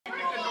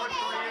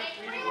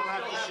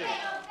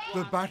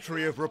The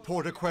battery of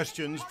reporter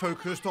questions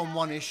focused on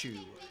one issue.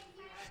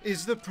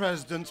 Is the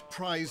president's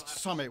prized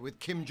summit with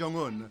Kim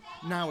Jong-un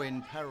now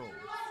in peril?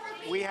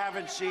 We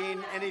haven't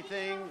seen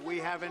anything. We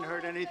haven't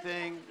heard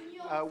anything.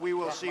 We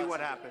will see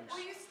what happens.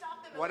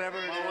 Whatever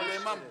it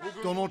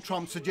is. Donald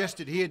Trump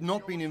suggested he had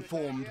not been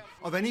informed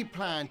of any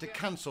plan to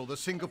cancel the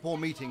Singapore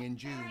meeting in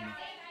June.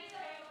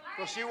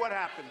 We'll see what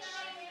happens.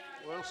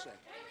 We'll see.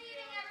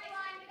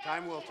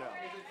 Time will tell.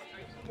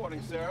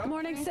 Morning, Sarah.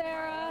 Morning,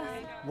 Sarah.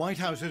 White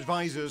House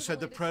advisors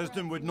said the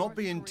president would not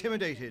be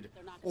intimidated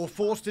or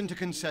forced into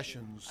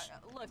concessions.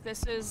 Look,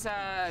 this is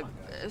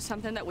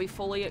something that we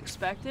fully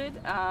expected.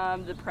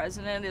 The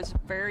president is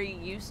very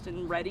used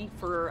and ready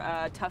for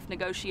tough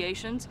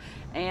negotiations,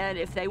 and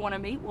if they want to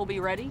meet, we'll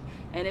be ready,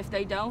 and if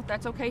they don't,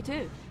 that's okay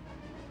too.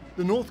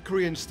 The North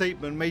Korean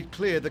statement made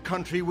clear the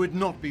country would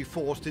not be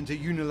forced into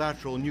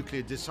unilateral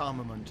nuclear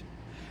disarmament,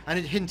 and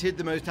it hinted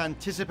the most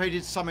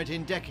anticipated summit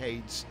in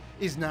decades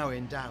is now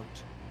in doubt.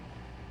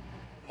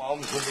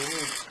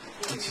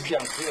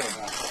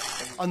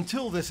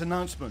 Until this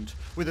announcement,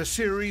 with a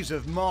series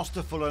of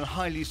masterful and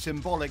highly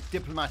symbolic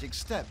diplomatic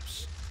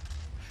steps,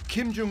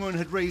 Kim Jong-un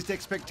had raised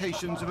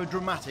expectations of a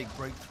dramatic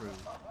breakthrough.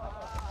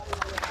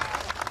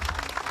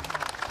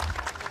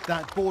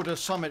 That border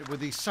summit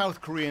with the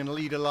South Korean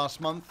leader last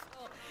month,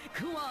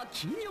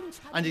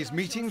 and his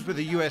meetings with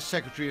the US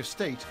Secretary of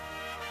State,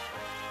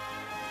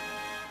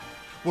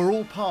 were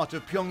all part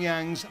of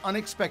Pyongyang's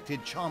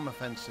unexpected charm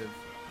offensive.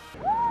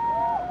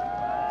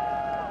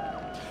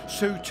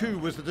 So too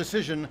was the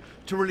decision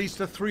to release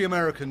the 3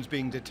 Americans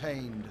being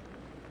detained,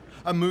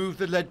 a move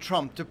that led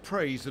Trump to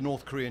praise the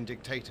North Korean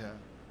dictator.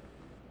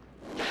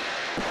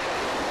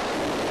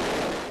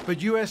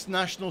 But US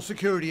national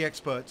security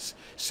experts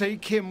say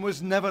Kim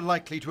was never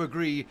likely to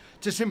agree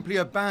to simply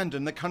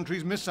abandon the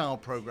country's missile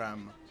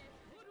program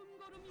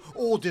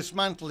or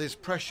dismantle his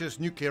precious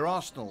nuclear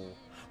arsenal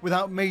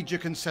without major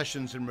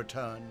concessions in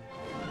return.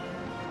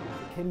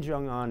 Kim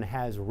Jong-un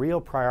has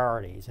real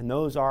priorities, and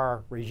those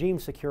are regime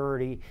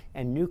security,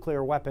 and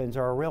nuclear weapons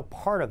are a real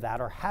part of that,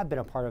 or have been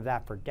a part of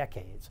that for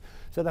decades.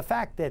 So the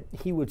fact that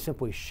he would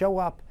simply show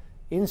up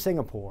in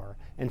Singapore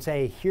and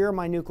say, here are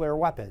my nuclear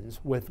weapons,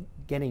 with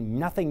getting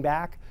nothing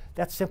back,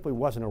 that simply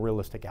wasn't a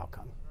realistic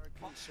outcome.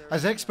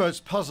 As experts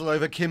puzzle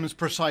over Kim's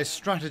precise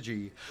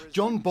strategy,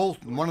 John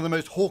Bolton, one of the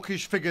most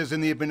hawkish figures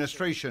in the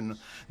administration,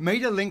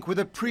 made a link with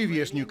a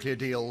previous nuclear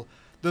deal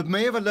that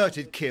may have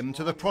alerted Kim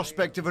to the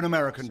prospect of an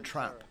American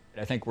trap.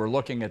 I think we're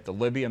looking at the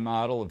Libya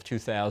model of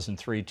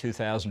 2003,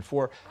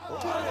 2004.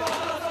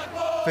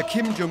 For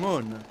Kim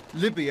Jong-un,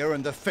 Libya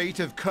and the fate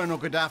of Colonel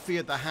Gaddafi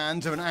at the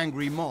hands of an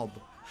angry mob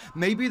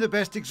may be the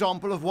best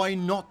example of why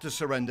not to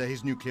surrender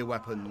his nuclear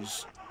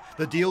weapons.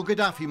 The deal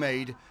Gaddafi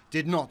made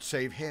did not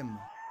save him.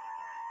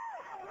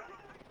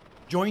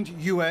 Joint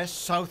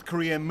US-South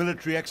Korean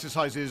military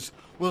exercises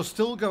will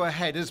still go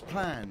ahead as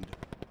planned.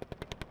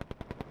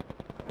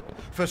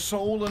 For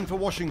Seoul and for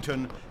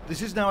Washington,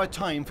 this is now a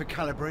time for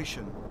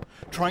calibration,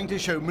 trying to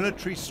show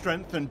military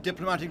strength and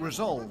diplomatic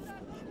resolve,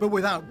 but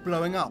without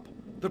blowing up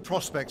the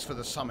prospects for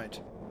the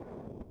summit.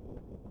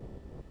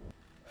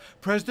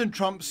 President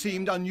Trump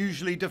seemed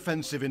unusually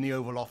defensive in the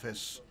Oval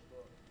Office,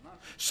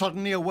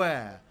 suddenly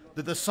aware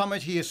that the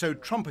summit he has so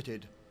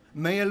trumpeted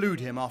may elude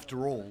him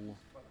after all.